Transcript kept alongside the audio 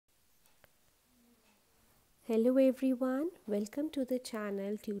Hello everyone, welcome to the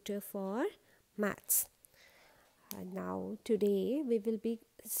channel Tutor for Maths. Now today we will be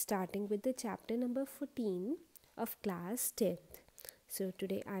starting with the chapter number 14 of class 10th. So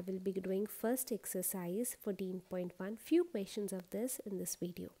today I will be doing first exercise 14.1, few questions of this in this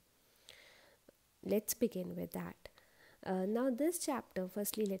video. Let's begin with that. Now this chapter,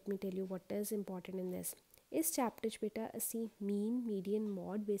 firstly let me tell you what is important in this. इस chapter च बेटा असी mean median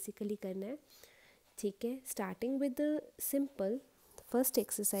mode basically करना है. ठीक है, starting with the simple first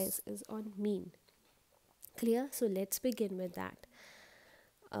exercise is on mean. Clear? So let's begin with that.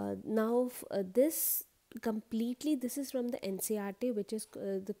 This is from the NCERT, which is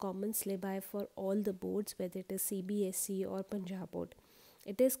the common syllabi for all the boards, whether it is CBSE or Punjab board.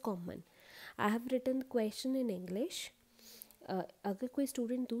 It is common. I have written the question in English. अगर कोई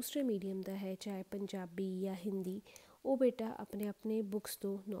student दूसरे medium का है, चाहे पंजाबी या हिंदी, ਉਹ ਬੇਟਾ ਆਪਣੇ ਆਪਣੇ ਬੁੱਕਸ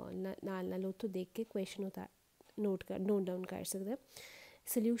ਤੋਂ ਨਾਲ ਉੱਥੋਂ ਦੇਖ ਕੇ ਕੁਐਸਚਨ ਨੋਟ ਡਾਊਨ ਕਰ ਸਕਦਾ.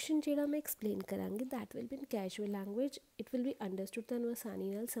 ਸੋਲਿਊਸ਼ਨ ਜਿਹੜਾ ਮੈਂ ਐਕਸਪਲੇਨ ਕਰਾਂਗੀ that will be in casual language. It will be understood, ਤੁਹਾਨੂੰ ਆਸਾਨੀ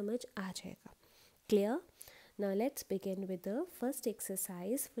ਨਾਲ ਸਮਝ ਆ ਜਾਏਗਾ. Clear? Now let's begin with the first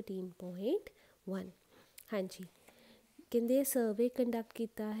exercise 14.1. ਹਾਂਜੀ, ਕਹਿੰਦੇ ਸਰਵੇ ਕੰਡਕਟ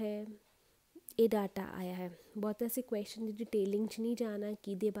ਕੀਤਾ ਹੈ, ਇਹ ਡਾਟਾ ਆਇਆ ਹੈ. ਬਹੁਤ ਐਸੇ ਕੁਐਸਚਨ ਦੀ ਡਿਟੇਲਿੰਗ 'ਚ ਨਹੀਂ ਜਾਣਾ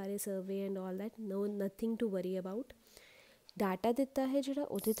ਕਿਹਦੇ ਬਾਰੇ survey and all that, no nothing to worry about. Data ਦਿੱਤਾ ਹੈ ਜਿਹੜਾ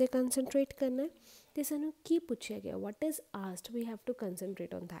ਉਹਦੇ 'ਤੇ ਕੰਸਨਟਰੇਟ ਕਰਨਾ ਹੈ. ਅਤੇ ਸਾਨੂੰ ਕੀ ਪੁੱਛਿਆ ਗਿਆ, what is asked, we have to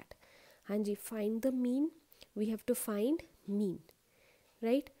ਕੰਸਨਟਰੇਟ on that. ਹਾਂਜੀ, find the mean, we have to find mean,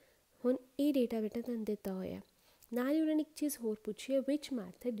 right. ਹੁਣ ਇਹ ਡੇਟਾ ਬੇਟਾ ਤੁਹਾਨੂੰ ਦਿੱਤਾ ਹੋਇਆ. ਨਾਲ ਹੀ ਉਹਨਾਂ ਨੇ ਇੱਕ ਚੀਜ਼ ਹੋਰ ਪੁੱਛੀ ਹੈ, ਵਿਚ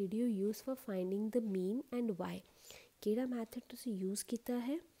method did you use for finding the mean and Y. ਕਿਹੜਾ ਮੈਥਡ ਤੁਸੀਂ ਯੂਜ਼ ਕੀਤਾ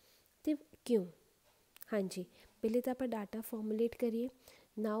ਹੈ ਅਤੇ ਕਿਉਂ. ਹਾਂਜੀ, ਪਹਿਲੇ ਤਾਂ ਆਪਾਂ ਡਾਟਾ ਫਾਰਮੂਲੇਟ ਕਰੀਏ.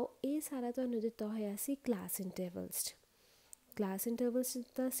 ਨਾਓ ਇਹ ਸਾਰਾ ਤੁਹਾਨੂੰ ਦਿੱਤਾ ਹੋਇਆ ਸੀ ਕਲਾਸ ਇੰਟਰਵਲਸ 'ਚ. ਕਲਾਸ ਇੰਟਰਵਲਸ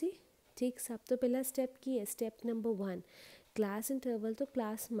ਦਿੱਤਾ ਸੀ. ਠੀਕ, ਸਭ ਤੋਂ ਪਹਿਲਾ ਸਟੈਪ ਕੀ ਹੈ, ਸਟੈਪ ਨੰਬਰ 1, ਕਲਾਸ ਇੰਟਰਵਲ ਤੋਂ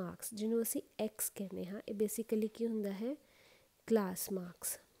ਕਲਾਸ ਮਾਰਕਸ, ਜਿਹਨੂੰ ਅਸੀਂ ਐਕਸ ਕਹਿੰਦੇ ਹਾਂ. ਇਹ ਬੇਸਿਕਲੀ ਕੀ ਹੁੰਦਾ ਹੈ, ਕਲਾਸ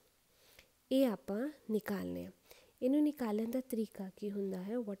ਮਾਰਕਸ. ਇਹ ਆਪਾਂ ਨਿਕਾਲਣੇ ਆ. ਇਹਨੂੰ ਨਿਕਾਲਣ ਦਾ ਤਰੀਕਾ ਕੀ ਹੁੰਦਾ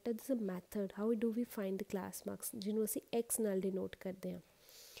ਹੈ, what is the method, how do we find class marks, ਜਿਹਨੂੰ ਅਸੀਂ ਐਕਸ ਨਾਲ ਡਿਨੋਟ ਕਰਦੇ ਹਾਂ.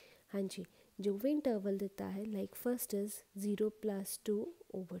 ਹਾਂਜੀ, जो भी इंटरवल देता है, like first is 0 +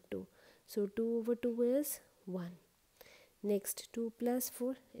 2/2, so 2/2 is 1. Next 2 +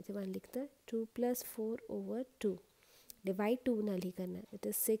 4, इतने 1 लिखता है, 2 + 4/2, डिवाइड 2 नाल ही करना है, it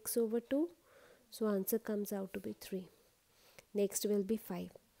is 6/2, so answer comes out to be 3. Next will be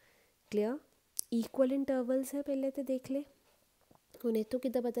 5. Clear? Equal intervals है, पहले तो देख ले. ਹੁਣ ਇੱਥੋਂ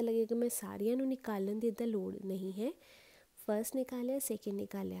ਕਿੱਦਾਂ ਪਤਾ ਲੱਗੇਗਾ, ਮੈਂ ਸਾਰਿਆਂ ਨੂੰ ਨਿਕਾਲਣ ਦੀ ਇੱਦਾਂ ਲੋੜ ਨਹੀਂ ਹੈ. ਫਸਟ ਨਿਕਾਲਿਆ, ਸੈਕਿੰਡ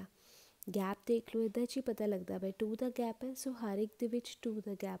ਨਿਕਾਲਿਆ, ਗੈਪ ਦੇਖ ਲਓ, ਇੱਦਾਂ 'ਚ ਹੀ ਪਤਾ ਲੱਗਦਾ ਬਈ 2 ਦਾ ਗੈਪ ਹੈ, ਸੋ ਹਰ ਇੱਕ ਦੇ ਵਿੱਚ 2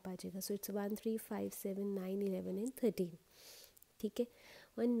 ਦਾ ਗੈਪ ਆ ਜਾਏਗਾ. So it's 1 3 5 7 9 11 and 13. ਠੀਕ ਹੈ.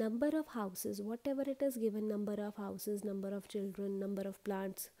 ਹੁਣ number of houses, what ever it is given, number of houses, number of children, number of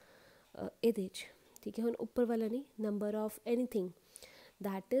plants, ਇਹਦੇ 'ਚ. ਠੀਕ ਹੈ. ਹੁਣ ਉੱਪਰ ਵਾਲਾ ਨਹੀਂ, number of anything,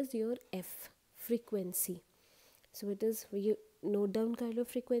 that is your F, frequency. So it is, you note down ਕਰ ਲਓ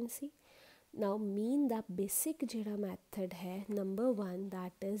ਫ੍ਰੀਕੁਐਂਸੀ. Now mean ਦਾ basic ਜਿਹੜਾ ਮੈਥਡ ਹੈ, number 1,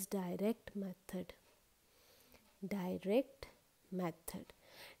 that is direct method. Direct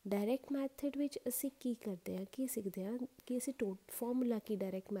method ਵਿੱਚ ਅਸੀਂ ਕੀ ਕਰਦੇ ਹਾਂ, ਕੀ ਸਿੱਖਦੇ ਹਾਂ ਕਿ ਅਸੀਂ ਫਾਰਮੂਲਾ ਕੀ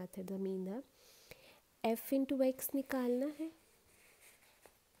ਡਾਇਰੈਕਟ ਮੈਥਡ ਦਾ ਮੀਨ ਦਾ, f into x ਨਿਕਾਲਣਾ ਹੈ.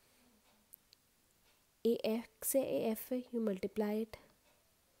 ਇਹ x ਹੈ, ਇਹ f ਹੈ, you multiply it.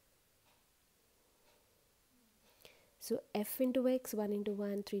 So f into x, 1 into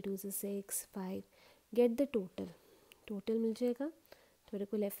 1, 3 2 is 6, 5. Get the total मिल जाएगा. थोड़े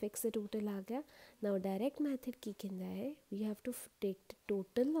को एफ एक्स का टोटल आ गया. नाउ डायरेक्ट मैथड की कहता है, we have to take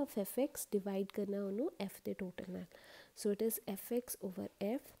total of F x, divide करना उन्होंने एफ के टोटल नाल. So it is F x over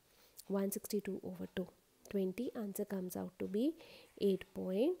F, 162/2, 20. Answer comes out to be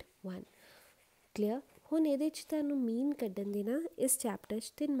 8.1. Clear? ਹੁਣ ਇਹਦੇ 'ਚ ਤੁਹਾਨੂੰ ਮੀਨ ਕੱਢਣ ਦੇ ਨਾ ਇਸ ਚੈਪਟਰ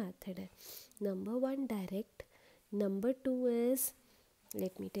 'ਚ 3 ਮੈਥਡ ਹੈ. Number 1 direct, number 2 is,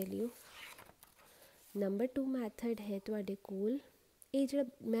 let me tell you, number 2 method है तुहाडे कोल, ये जिहड़ा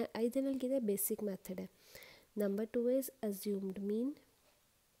मैं इहदे नाल कीता बेसिक मैथड है. Number 2 is assumed mean.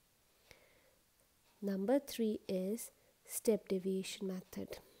 Number 3 is step deviation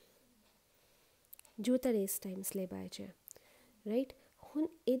method, जो तुहाडे इस टाइम सिलेबस च है, राइट.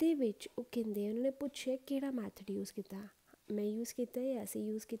 हुण इहदे विच ओह कहंदे उन्होंने पुछिया किहड़ा मैथड यूज़ किया, मैं यूज़ किया है, ऐसे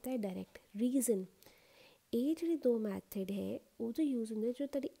यूज़ किया है डायरैक्ट. रीजन, ਇਹ ਜਿਹੜੇ 2 ਮੈਥਡ ਹੈ ਉਦੋਂ ਯੂਜ਼ ਹੁੰਦੇ ਜੋ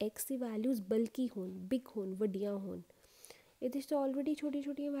ਤੁਹਾਡੀ ਐਕਸ ਦੀ ਵੈਲਿਊਜ਼ ਬਲਕੀ ਹੋਣ, ਬਿਗ ਹੋਣ, ਵੱਡੀਆਂ ਹੋਣ. ਇਹਦੇ 'ਚ ਤਾਂ ਆਲਰੇਡੀ ਛੋਟੀਆਂ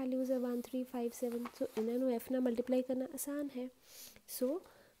ਛੋਟੀਆਂ ਵੈਲਿਊਜ਼ ਹੈ, 1 3 5 7. ਸੋ ਇਹਨਾਂ ਨੂੰ ਐਫ ਨਾਲ ਮਲਟੀਪਲਾਈ ਕਰਨਾ ਆਸਾਨ ਹੈ. ਸੋ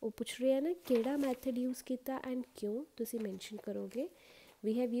ਉਹ ਪੁੱਛ ਰਿਹਾ ਨਾ ਕਿਹੜਾ ਮੈਥਡ ਯੂਜ਼ ਕੀਤਾ ਐਂਡ ਕਿਉਂ, ਤੁਸੀਂ ਮੈਂਸ਼ਨ ਕਰੋਗੇ.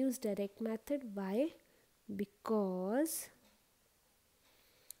 We have use direct method, Y, because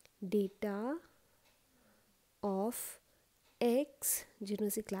data of x ਜਿਹਨੂੰ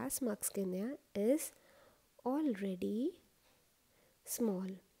ਅਸੀਂ ਕਲਾਸ ਮਾਰਕਸ ਕਹਿੰਦੇ ਆ is already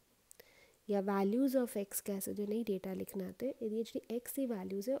small या वैल्यूज़ ऑफ एक्स कह सकते हो, नहीं डेटा लिखना तो ये जी एक्स की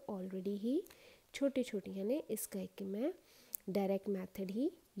वैल्यूज़ है ऑलरेडी ही छोटी छोटी ने, इस करके मैं डायरैक्ट मैथड ही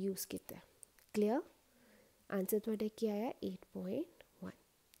यूज़ किया। क्लियर? आंसर थोड़ा क्या आया 8.1।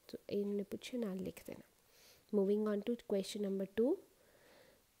 तो इन्होंने पूछे नाल लिख देना। Moving on to question number 2।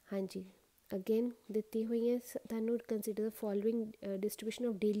 हाँ जी, अगेन दिती हुई है तुहानू consider the following distribution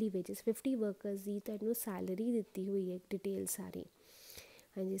of daily wages 50 workers की तुहानू सैलरी दी हुई है डिटेल सारी।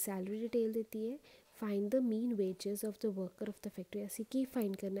 हाँ जी, सैलरी डिटेल दी है। Find the mean wages of the worker of the factory. असी की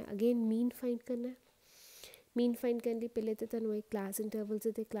फाइंड करना है? अगेन मीन फाइंड करना है। मीन फाइंड करने पहले तो तुहानू एक क्लास इंटरवल्स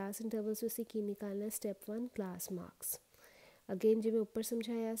है, क्लास इंटरवल्स असी की निकालना है? Step 1 class marks. अगेन जिवें उपर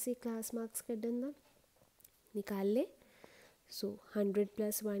समझाया सी क्लास मार्क्स कड्ढण दा, निकाल ले। सो 100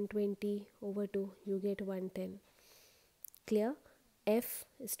 + 120 / 2 you get 110। Clear? F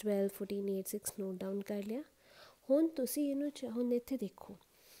is 12 14 8 6 note down कर लिया। हुण तुसी इहनूं हुण इत्थे देखो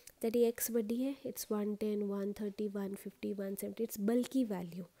दैट एक्स वड्डी है, इट्स 110 130 150 170, इट्स बल्कि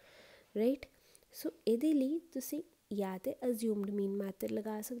वैल्यू, राइट। सो इहदे लई तुसी या तो अज्यूम्ड मीन मैथड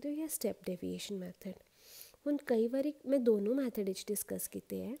लगा सकते हो या स्टैप डेविएशन मैथड। हुण कई बार मैं दोनों मैथड डिस्कस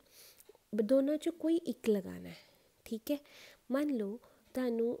किए हैं, दोनों चों कोई एक लगाना है, ठीक है। मान लो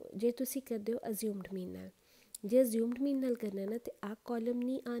तुहानू जे तुसी करदे हो अज्यूम्ड मीन नाल, जे अज्यूम्ड मीन नाल करना ना तो आ कॉलम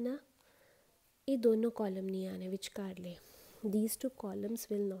नहीं आना, ये दोनों कॉलम नहीं आने विचकार ले, these 2 columns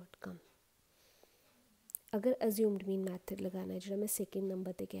will not come. अगर अज्यूम्ड मीन मैथड लगाना है जो मैं सेकेंड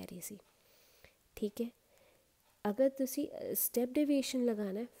नंबर पर कह रही सी, ठीक है। अगर तुसी स्टैप डेविएशन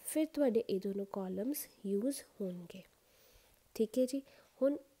लगाना है फिर तुहाडे ये दोनों कॉलम्स यूज़ होंगे, ठीक है जी।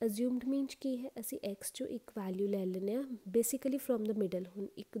 हुण अज्यूम्ड मीन की है, असी एक्स चो एक वैल्यू ले लेने बेसिकली फ्रॉम द मिडल। हुण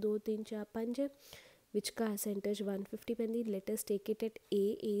 1 2 3 4 5 है, विचकार सेंटर 150 पैंदी। Let us take it at A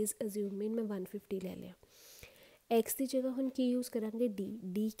is assume mean, मैं 150 ले लिया। एक्स की जगह हम की यूज़ करांगे डी।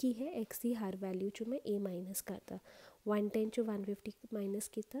 डी की है एक्स की हर वैल्यू चो मैं ए माइनस करता, 110 चो 150 माइनस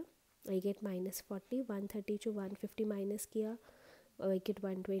किया, आई गेट -40। 130 चो 150 माइनस किया, I get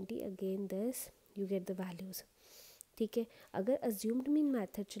 120। Again this you get the values, ठीक है। अगर अज्यूम्ड मीन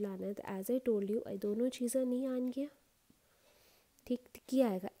मैथड चलाना है तो एज आई टोल्ड यू दोनों चीज़ां नहीं आएंगियां, ठीक। की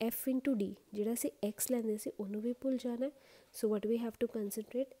आएगा एफ इंटू डी, जिहड़ा असीं एक्स लैंदे सी उहनूं भी भुल जाना है। So what we have to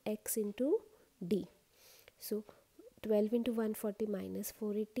concentrate x into D. So 12 into 140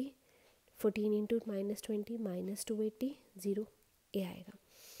 -480, 14 into -20 -280, 0 ये आएगा।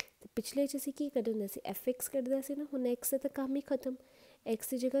 तो पिछले च असीं की कड्ढना सी? एफ एक्स कड्ढदा सी ना। हुण एक्स दा काम ही खत्म, एक्स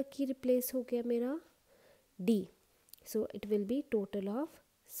की जगह की रिप्लेस हो गया मेरा? D. So it will be total of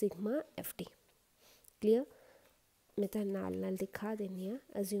sigma F D. Clear? मैं तो नाल नाल दिखा देनी हाँ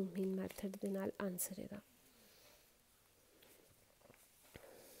अज्यूम मीन मैथड दे नाल आंसर इहदा।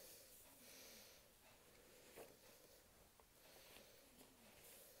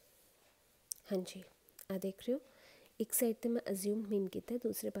 हाँ जी, आ देख रहे हो, एक साइड तो मैं अज्यूम्ड मीन किया,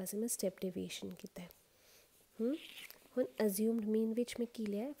 दूसरे पासे मैं स्टैप डेविएशन किया। हुण अज्यूम्ड मीन विच मैं की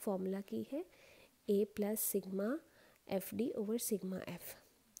लिया, फॉर्मूला की है ए plus sigma F D over sigma F.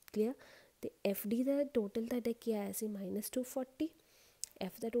 Clear? तो एफ डी का टोटल तुहाडा क्या आया सी? -240।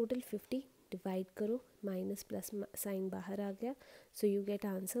 एफ का टोटल 50, डिवाइड करो, माइनस प्लस साइन बाहर आ गया। So you get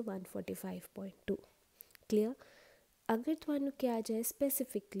answer 145.2। Clear? अगर तुहानू क्या आ जाए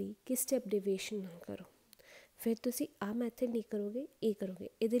स्पैसीफिकली कि स्टैप डेविएशन ना करो, फिर तुसी आ मैथड नहीं करोगे, ये करोगे।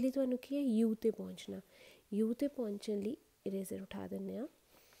 इहदे लई तुहानू की है यू ते पहुँचना। यू ते पहुँचण लई इरेजर उठा दिंदे आ।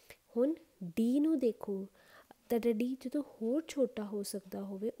 हुण डी नू देखो, तुहाडा डी जो होर छोटा हो सकता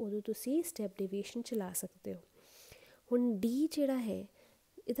होवे उदों तुसी स्टैप डेविएशन चला सकते हो। हुण डी जिहड़ा है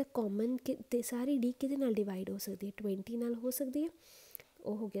इहदा कॉमन कि सारी डी किहदे नाल डिवाइड हो सकती है? 20 नाल हो सकती है।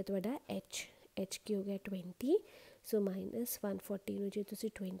 वो हो गया तुहाडा एच, एच की हो गया 20। सो -140 नूं जे तुसी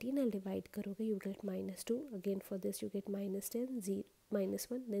 20 नाल डिवाइड करोगे you get -2। Again for this you get -10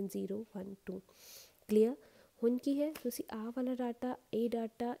 -1 then 0 1 2। Clear? हुण की है, तुसी आ वाला डाटा ए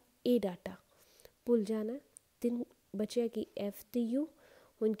डाटा भुल जाना। तीन बचा कि एफ तो यू।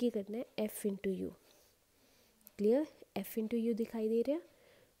 हुण की करना है F into you. Clear? F into you दिखाई दे रहा,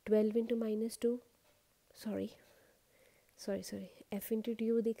 12 into -2, sorry F into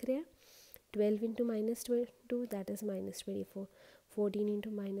you दिख रहा, 12 इंटू -2 दैट इज़ -24, 14 इंटू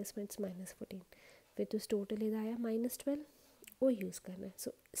 -14। फिर तुस टोटल इहदा आया -12, वो यूज़ करना है।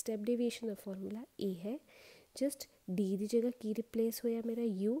 सो स्टैप डेविएशन का फॉर्मूला ए है, जस्ट डी की जगह की रिप्लेस होया मेरा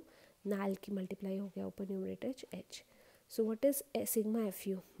यू, नाल की मल्टीप्लाई हो गया ऊपर numerator H. So what is sigma F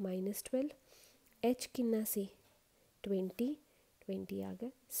you? -12 H कितना सी 20 आ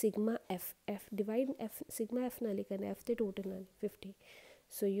गया sigma F divide F sigma F नाल करना एफ तो टोटल नाल 50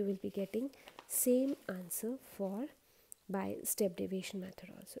 so you will be getting same answer for bye step deviation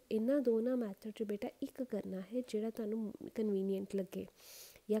method also इन्हां दोनों मैथड च बेटा एक करना है जिहड़ा तुहानूं कन्वीनियंट लगे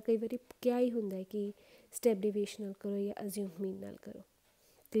या कई बार क्या ही होंदा है कि स्टैप डेविएशन नाल करो या अज्यूम मीन नाल करो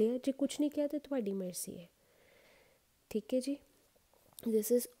क्लीयर जे कुछ नहीं किया तो तुहाडी मर्जी है ठीक है जी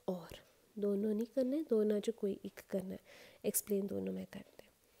दिस इज़ और दोनों नहीं करने दोनों च कोई एक करना है एक्सप्लेन दोनों में करते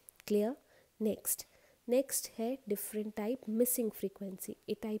क्लियर नेक्स्ट है डिफरेंट टाइप मिसिंग फ्रीक्वेंसी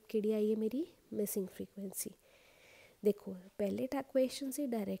ये टाइप केड़ी आई है मेरी मिसिंग फ्रीक्वेंसी देखो पहले क्वेश्चन से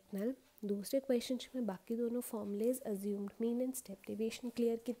डायरेक्ट नाल दूसरे क्वेश्चन में बाकी दोनों formulas assumed mean and step deviation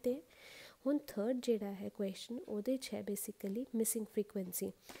clear किते हैं हुण थर्ड जिहड़ा है क्वेश्चन उहदे च है basically missing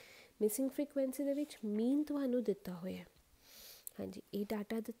frequency they which mean तुहानूं दिता होया हाँ जी ये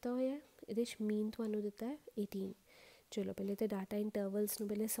डाटा दिता होया ये मीन तुहानूं दिता है 18 चलो पहले तो डाटा इंटरवल्स नूं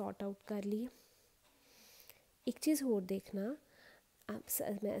पहले सॉर्ट आउट कर लिए एक चीज़ होर देखना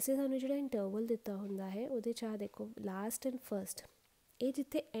वैसे सानूं जिहड़ा इंटरवल दिता हुंदा है उहदे च देखो लास्ट एंड फर्स्ट ये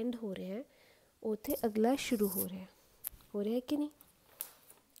जिथे एंड हो रहा है उत्थे अगला शुरू हो रहा है कि नहीं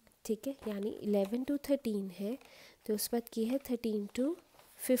ठीक है यानी 11 to 13 है तो उस बाद की है 13 to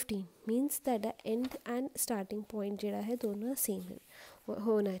 15 मीनस तुहाडा एंड एंड स्टार्टिंग पॉइंट जिहड़ा है दोनों सेम है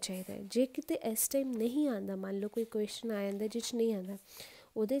होना चाहिए जे किते इस टाइम नहीं आता मान लो कोई क्वेश्चन आ जाता जिस नहीं आता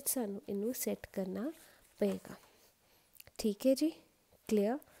उहदे च सानूं इनू सैट करना पेगा ठीक है जी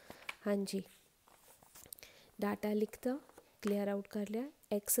क्लियर हाँ जी डाटा लिखता क्लियर आउट कर लिया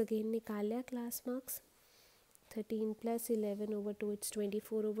एक्स अगेन निकाल लिया class marks 13 + 11 over 2 it's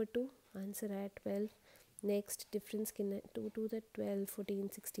 24 over 2 answer आया 12 नेक्स्ट डिफरेंस कितना 2 2 द 12 14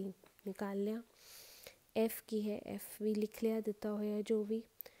 16 निकाल लिया एफ की है एफ भी लिख लिया दिता होया जो भी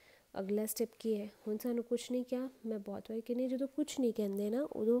अगला स्टेप की है हुण सानूं कुछ नहीं किया मैं बहुत बार कहनी जो कुछ नहीं कहते ना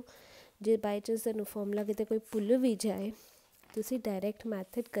उदों जे बाय चांस तुहानूं फॉर्मूला किते कोई भुल भी जाए तुसी डायरैक्ट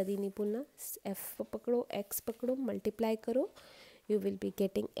मैथड कदी नहीं भुलना एफ पकड़ो एक्स पकड़ो मल्टीप्लाई करो you will be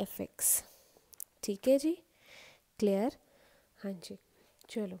getting F x ठीक है जी क्लियर हाँ जी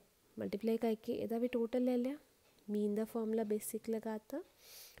चलो मल्टीप्लाई करके इहदा भी टोटल ले लिया मीन का फॉर्मूला बेसिक लगाता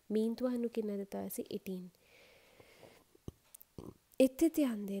मीन तुहानूं कितना दिता होया सी 18 इत्थे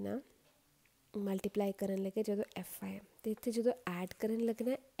ध्यान देना मल्टीप्लाई करन लगे जो एफ आया तो इत्थे जो ऐड करन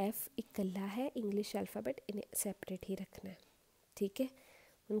लगना एफ इकल्ला है इंग्लिश अल्फाबेट इन्हें सैपरेट ही रखना है ठीक है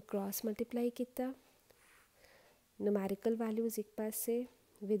हुण क्रॉस मल्टीप्लाई किया न्यूमेरिकल वैल्यूज़ एक पासे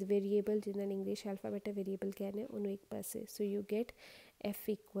विद वेरिएबल जिन्हें इंग्लिश अल्फाबेट वेरिएबल कहने उन्होंने एक पासे so you get F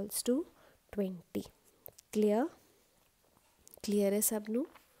equals to 20 clear है सब नू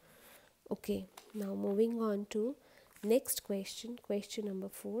okay now moving on to next question number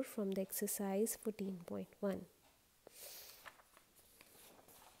 4 from the exercise 14.1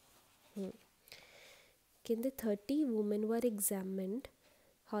 कहते 30 women were examined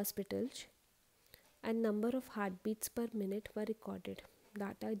hospitals and number of heartbeats per minute were recorded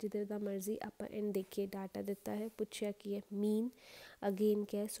data जिधर दा मर्जी आप and देखिए data दिता है पूछया कि है मीन अगेन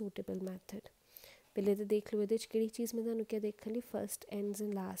क्या है सूटेबल मैथड पहले तो देख लो ये कि चीज़ में तुहानूं क्या देखने first ends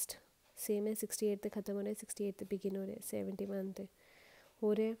and last sem है 68 ते खत्म हो रहा है 68 ते बिगिन हो रहा है 71 ते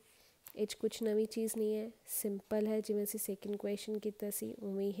हो रहा है ये कुछ नवी चीज़ नहीं है सिंपल है जिवें असीं सैकेंड क्वेश्चन किया सी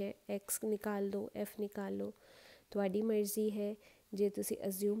उवें ही है एक्स निकाल दो एफ निकाल लो तुहाडी मर्जी है जे तुसी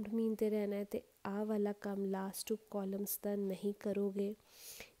अज्यूम्ड मीन ते रहना है तो आ वाला काम लास्ट टू कॉलम्स का नहीं करोगे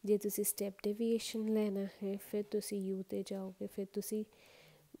जे तुसी स्टेप डेविएशन लेना है फिर तुसी यू ते जाओगे फिर तुसी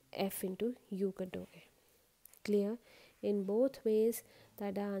F into you कटोगे clear in both ways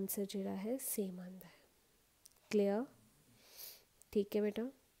तुहाडा आंसर जिहड़ा है सेम आंदा है क्लियर ठीक है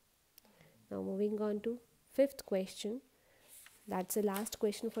बेटा now moving on to 5th question that's the last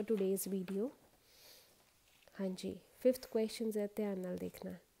question for today's video हाँ जी 5th क्वेश्चन है ध्यान नाल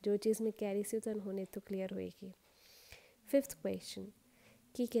देखना जो चीज़ मैं कह रही सी तुहानूं हुणे तो क्लीयर होएगी 5th क्वेश्चन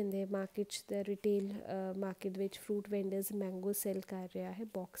की कहंदे market the retail market which fruit vendors mango cell कर रहा है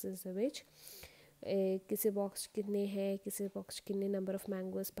बॉक्सेस दे विच किसी बॉक्स कितने है किसी बॉक्स कितने नंबर ऑफ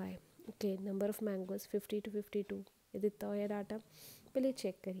मैंगोज पाए okay number of mangoes 50 to 52 ये दिता होया डाटा पहले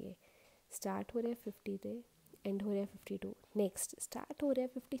चेक करिए स्टार्ट हो रहा है 50 ते एंड हो रहा है 52 नेक्स्ट स्टार्ट हो रहा है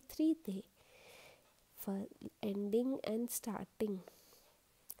 53 ते एंडिंग एंड स्टार्टिंग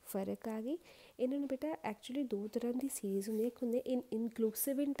फर्क आ गई इन्होंने बेटा एक्चुअली दो तरह की सीरीज़ होंगी एक होंगे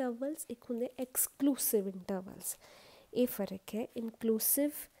इनक्लूसिव इंटरवल्स एक होंगे एक्सक्लूसिव इंटरवल्स ये फ़र्क है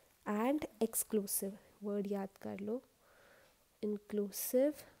इनक्लूसिव एंड एक्सक्लूसिव वर्ड याद कर लो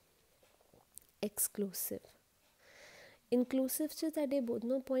इनक्लूसिव एक्सक्लूसिव ਇਨਕਲੂਸਿਵ 'ਚ ਤੁਹਾਡੇ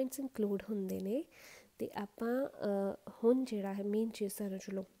ਦੋਨੋਂ ਪੁਆਇੰਟਸ ਇਨਕਲੂਡ ਹੁੰਦੇ ਨੇ। ਅਤੇ ਆਪਾਂ ਹੁਣ ਜਿਹੜਾ ਹੈ ਮੇਨ ਚੀਜ਼ ਸਾਨੂੰ,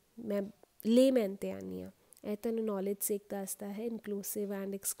 ਚਲੋ ਮੈਂ ਲੇਮੈਨ 'ਤੇ ਆਉਂਦੀ ਹਾਂ। ਇਹ ਤੁਹਾਨੂੰ ਨੌਲੇਜ ਸੇਕ ਦੱਸਦਾ ਹੈ inclusive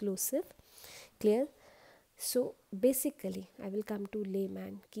and exclusive. Clear? So basically I will come to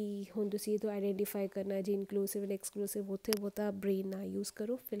layman ਕਿ ਹੁਣ ਤੁਸੀਂ ਇਹ ਤੋਂ ਆਈਡੈਂਟੀਫਾਈ ਕਰਨਾ ਜੀ ਇਨਕਲੂਸਿਵ ਐਂਡ ਐਕਸਕਲੂਸਿਵ, ਉੱਥੇ ਬਹੁਤਾ ਬ੍ਰੇਨ ਨਾ ਯੂਜ਼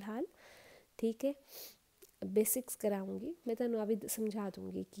ਕਰੋ ਫਿਲਹਾਲ, ਠੀਕ ਹੈ। ਬੇਸਿਕਸ ਕਰਾਉਂਗੀ ਮੈਂ ਤੁਹਾਨੂੰ, ਆ ਵੀ ਸਮਝਾ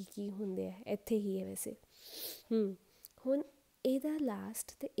ਦੂੰਗੀ ਕੀ ਹੁੰਦੇ ਆ, ਇੱਥੇ ਹੀ ਹੈ ਵੈਸੇ। ਹੁਣ ਇਹਦਾ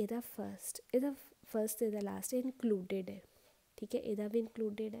ਲਾਸਟ ਅਤੇ ਇਹਦਾ ਫਸਟ ਅਤੇ ਇਹਦਾ ਲਾਸਟ ਇਨਕਲੂਡਿਡ ਹੈ, ਠੀਕ ਹੈ, ਇਹਦਾ ਵੀ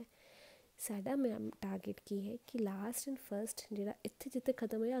ਇਨਕਲੂਡਿਡ ਹੈ। ਸਾਡਾ ਮੈਮ ਟਾਰਗੇਟ ਕੀ ਹੈ ਕਿ ਲਾਸਟ ਐਂਡ ਫਸਟ ਜਿਹੜਾ ਇੱਥੇ ਜਿੱਥੇ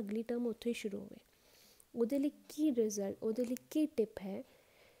ਖਤਮ ਹੋਇਆ ਅਗਲੀ ਟਰਮ ਉੱਥੇ ਹੀ ਸ਼ੁਰੂ ਹੋਵੇ। ਉਹਦੇ ਲਈ ਕੀ ਰਿਜ਼ਲਟ, ਉਹਦੇ ਲਈ ਕੀ ਟਿਪ ਹੈ,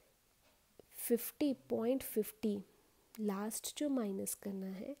 50.50 ਲਾਸਟ 'ਚੋਂ ਮਾਈਨਸ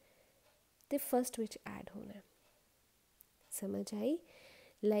ਕਰਨਾ ਹੈ ਅਤੇ ਫਸਟ ਵਿੱਚ ਐਡ ਹੋਣਾ ਹੈ। ਸਮਝ ਆਈ?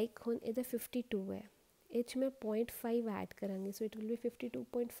 ਲਾਈਕ ਹੁਣ ਇਹਦਾ 52 ਹੈ, ਇਹ 'ਚ ਮੈਂ 0.5 ਐਡ ਕਰਾਂਗੀ, ਸੋ ਇਟ ਵਿਲ ਬੀ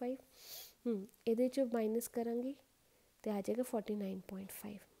 52.5। ਇਹਦੇ 'ਚੋਂ ਮਾਈਨਸ ਕਰਾਂਗੀ ਅਤੇ ਆ ਜਾਏਗਾ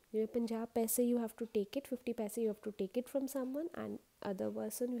 49.5। ਜਿਵੇਂ 50 ਪੈਸੇ you have to take it, 50 ਪੈਸੇ you have to take it from someone and other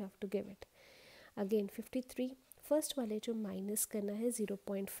person you have to give it. Again 53 first ਵਾਲੇ 'ਚੋਂ ਮਾਈਨਸ ਕਰਨਾ ਹੈ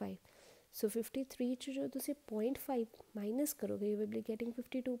 0.5। ਸੋ 53 'ਚ ਜੋ ਤੁਸੀਂ 0.5 ਮਾਈਨਸ ਕਰੋਗੇ ਯੂ ਵਿਲ ਬੀ ਗੈਟਿੰਗ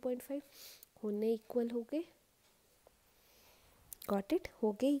 52.5। ਹੁਣ ਇਕੁਅਲ ਹੋ ਗਏ, ਗॉट इट,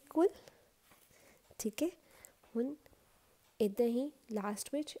 ਹੋ ਗਏ ਇਕੁਅਲ, ਠੀਕ ਹੈ। ਹੁਣ ਇੱਦਾਂ ਹੀ ਲਾਸਟ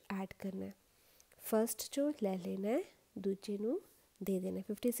ਵਿੱਚ ਐਡ ਕਰਨਾ ਹੈ, ਫਸਟ 'ਚੋਂ ਲੈ ਲੈਣਾ ਹੈ, ਦੂਜੇ ਨੂੰ ਦੇ ਦੇਣਾ।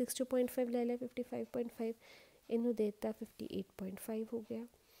 56 'ਚੋਂ 0.5 ਲੈ ਲਿਆ, 55.5, ਇਹਨੂੰ ਦੇ ਦਿੱਤਾ 58.5 ਹੋ ਗਿਆ।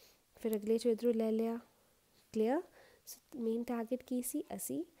 ਫਿਰ ਅਗਲੇ 'ਚੋਂ ਇੱਧਰੋਂ ਲੈ ਲਿਆ। ਕਲੀਅਰ? ਮੇਨ ਟਾਰਗੇਟ ਕੀ ਸੀ,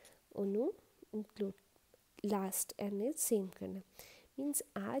 ਅਸੀਂ ਉਹਨੂੰ include last and is same ਕਰਨਾ। ਮੀਨਸ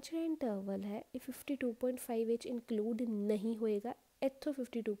ਆ ਜਿਹੜਾ ਇੰਟਰਵਲ ਹੈ ਇਹ 52.5 ਵਿੱਚ ਇਨਕਲੂਡ ਨਹੀਂ ਹੋਏਗਾ, ਇੱਥੋਂ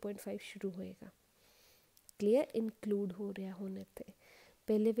 52.5 ਸ਼ੁਰੂ ਹੋਏਗਾ। ਕਲੀਅਰ? ਇਨਕਲੂਡ ਹੋ ਰਿਹਾ ਹੁਣ ਇੱਥੇ,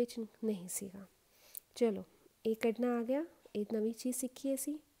 ਪਹਿਲੇ ਵਿੱਚ ਨਹੀਂ ਸੀਗਾ। ਚਲੋ ਇਹ ਕੱਢਣਾ ਆ ਗਿਆ, ਇਹ ਨਵੀਂ ਚੀਜ਼ ਸਿੱਖੀ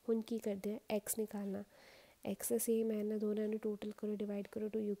ਅਸੀਂ। ਹੁਣ ਕੀ ਕਰਦੇ ਹਾਂ, ਐਕਸ ਨਿਕਾਲਣਾ। ਐਕਸ ਦਾ ਸੇਮ ਹੈ, ਇਹਨਾਂ ਦੋਨਾਂ ਨੂੰ ਟੋਟਲ ਕਰੋ, ਡਿਵਾਈਡ ਕਰੋ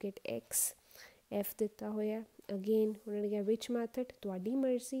to you get X. F ਦਿੱਤਾ ਹੋਇਆ। ਅਗੇਨ ਉਹਨਾਂ ਨੇ ਕਿਹਾ ਵਿਚ ਮੈਥਡ, ਤੁਹਾਡੀ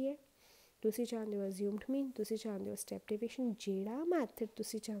ਮਰਜ਼ੀ ਹੈ, ਤੁਸੀਂ ਚਾਹੁੰਦੇ ਹੋ ਅਜ਼ਿਊਮਡ ਮੀਨ, ਤੁਸੀਂ ਚਾਹੁੰਦੇ ਹੋ ਸਟੈਪ ਡਿਵੀਜ਼ਨ, ਜਿਹੜਾ ਮੈਥਡ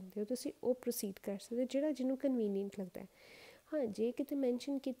ਤੁਸੀਂ ਚਾਹੁੰਦੇ ਹੋ ਤੁਸੀਂ ਉਹ ਪ੍ਰੋਸੀਡ ਕਰ ਸਕਦੇ ਹੋ, ਜਿਹੜਾ ਜਿਹਨੂੰ ਕਨਵੀਨੀਅੰਟ ਲੱਗਦਾ ਹੈ। ਹਾਂ, ਜੇ ਕਿਤੇ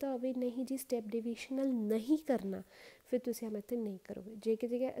ਮੈਂਸ਼ਨ ਕੀਤਾ ਹੋਵੇ ਨਹੀਂ ਜੀ ਸਟੈਪ ਡਿਵੀਜ਼ਨ ਨਾਲ ਨਹੀਂ ਕਰਨਾ, ਫਿਰ ਤੁਸੀਂ ਇਹ ਮੈਥਡ ਨਹੀਂ ਕਰੋਗੇ। ਜੇ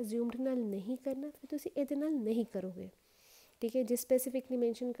ਕਿਤੇ ਕਿਹਾ ਅਜ਼ਿਊਮਡ ਨਾਲ ਨਹੀਂ ਕਰਨਾ, ਫਿਰ ਤੁਸੀਂ ਇਹਦੇ ਨਾਲ ਨਹੀਂ ਕਰੋਗੇ, ਠੀਕ ਹੈ। ਜੇ ਸਪੈਸੀਫਿਕਲੀ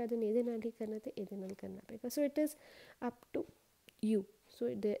ਮੈਂਸ਼ਨ ਕਰ ਦੇਣ ਇਹਦੇ ਨਾਲ ਹੀ ਕਰਨਾ ਅਤੇ ਇਹਦੇ ਨਾਲ ਕਰਨਾ ਪਏਗਾ। So it is up to you. So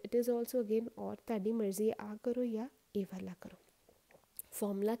it is also again ਔਰ ਤੁਹਾਡੀ ਮਰਜ਼ੀ ਹੈ, ਆ ਕਰੋ ਜਾਂ ਇਹ ਵਾਲਾ ਕਰੋ।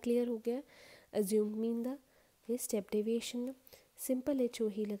 ਫਾਰਮੂਲਾ ਕਲੀਅਰ ਹੋ ਗਿਆ ਅਜ਼ਿਊਮਡ ਮੀਨ ਦਾ ਅਤੇ ਸਟੈਪ ਡਿਵੀਏਸ਼ਨ ਦਾ। ਸਿੰਪਲ ਇਹ 'ਚ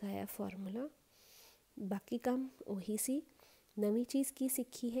ਉਹੀ ਲਗਾਇਆ ਫਾਰਮੂਲਾ, ਬਾਕੀ ਕੰਮ ਉਹੀ ਸੀ। ਨਵੀਂ ਚੀਜ਼ ਕੀ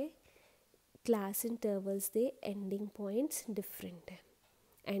ਸਿੱਖੀ ਹੈ, ਕਲਾਸ ਇੰਟਰਵਲਸ ਦੇ ਐਂਡਿੰਗ ਪੁਆਇੰਟਸ ਡਿਫਰੈਂਟ ਹੈ,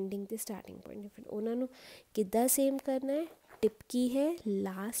 ਐਂਡਿੰਗ ਅਤੇ ਸਟਾਰਟਿੰਗ ਪੁਆਇੰਟ ਡਿਫਰੈਂਟ। ਉਹਨਾਂ ਨੂੰ ਕਿੱਦਾਂ ਸੇਮ ਕਰਨਾ ਹੈ, ਟਿਪ ਕੀ ਹੈ,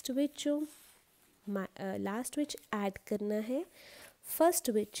 ਲਾਸਟ ਵਿੱਚੋਂ ਐਡ ਕਰਨਾ ਹੈ, ਫਸਟ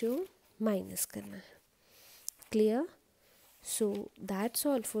ਵਿੱਚੋਂ ਮਾਈਨਸ ਕਰਨਾ ਹੈ। Clear? So that's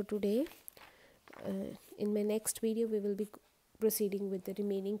all for today. In my next video we will be proceeding with the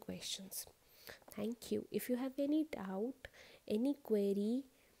remaining questions. Thank you. If you have any doubt, any query,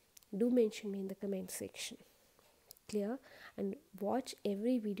 do mention me in the comment section. Clear? And watch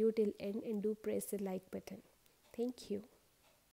every video till end and do press the like button. Thank you.